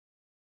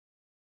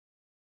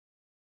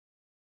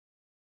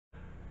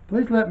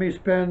Please let me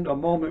spend a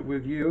moment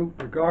with you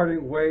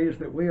regarding ways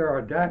that we are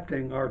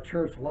adapting our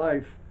church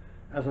life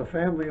as a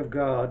family of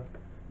God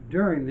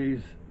during these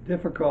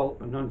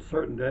difficult and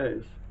uncertain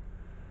days.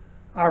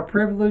 Our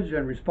privilege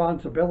and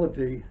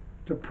responsibility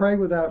to pray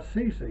without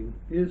ceasing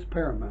is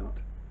paramount.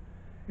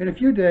 In a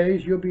few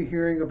days, you'll be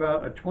hearing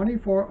about a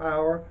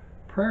 24-hour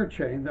prayer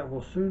chain that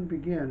will soon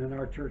begin in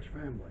our church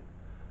family.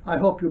 I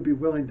hope you'll be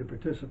willing to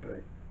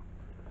participate.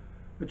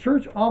 The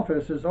church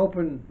office is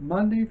open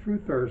Monday through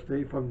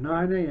Thursday from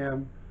 9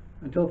 a.m.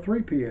 until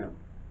 3 p.m.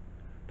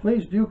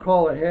 Please do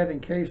call ahead in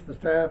case the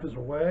staff is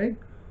away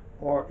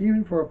or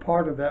even for a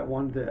part of that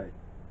one day.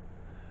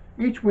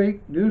 Each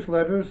week,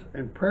 newsletters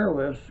and prayer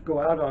lists go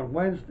out on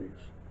Wednesdays.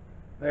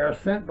 They are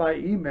sent by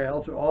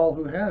email to all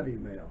who have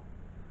email.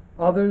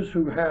 Others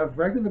who have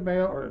regular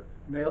mail or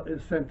mail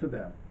is sent to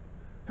them.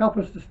 Help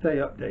us to stay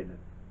updated.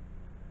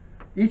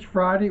 Each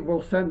Friday,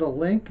 we'll send a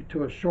link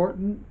to a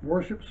shortened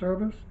worship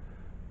service.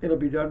 It'll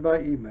be done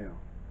by email.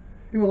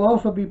 It will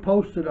also be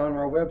posted on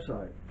our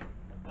website.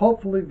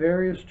 Hopefully,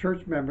 various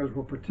church members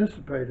will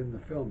participate in the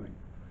filming.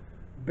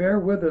 Bear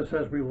with us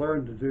as we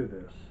learn to do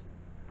this.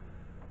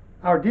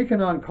 Our deacon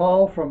on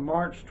call from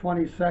March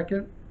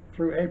 22nd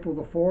through April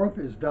the 4th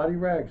is Dottie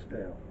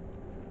Ragsdale.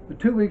 The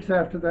 2 weeks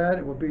after that,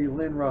 it will be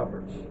Lynn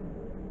Roberts.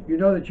 You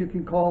know that you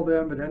can call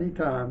them at any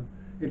time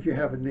if you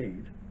have a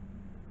need.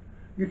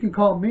 You can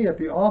call me at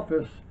the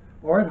office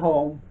or at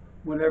home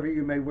whenever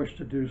you may wish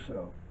to do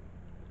so.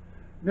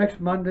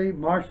 Next Monday,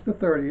 March the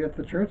 30th,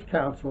 the Church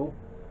Council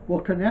will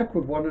connect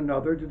with one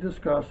another to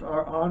discuss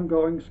our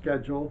ongoing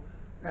schedule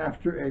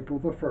after April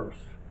the 1st.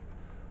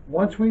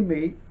 Once we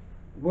meet,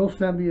 we'll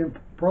send the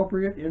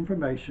appropriate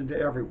information to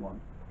everyone.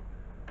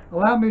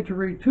 Allow me to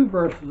read two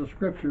verses of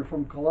Scripture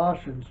from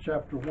Colossians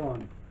chapter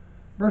 1,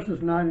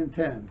 verses 9 and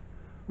 10,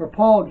 where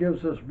Paul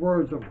gives us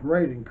words of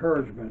great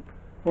encouragement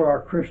for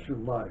our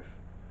Christian life.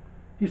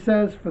 He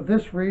says, "For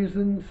this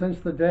reason, since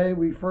the day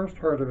we first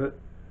heard of it,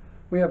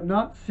 we have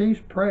not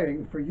ceased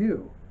praying for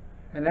you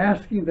and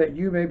asking that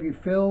you may be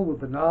filled with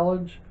the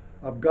knowledge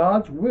of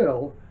God's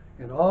will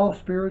in all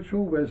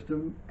spiritual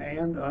wisdom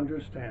and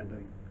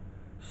understanding,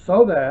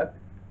 so that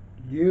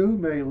you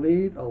may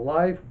lead a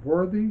life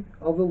worthy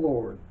of the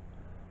Lord,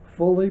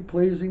 fully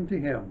pleasing to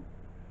Him,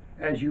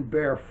 as you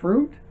bear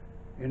fruit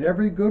in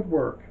every good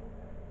work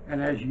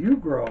and as you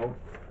grow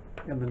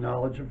in the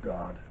knowledge of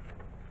God."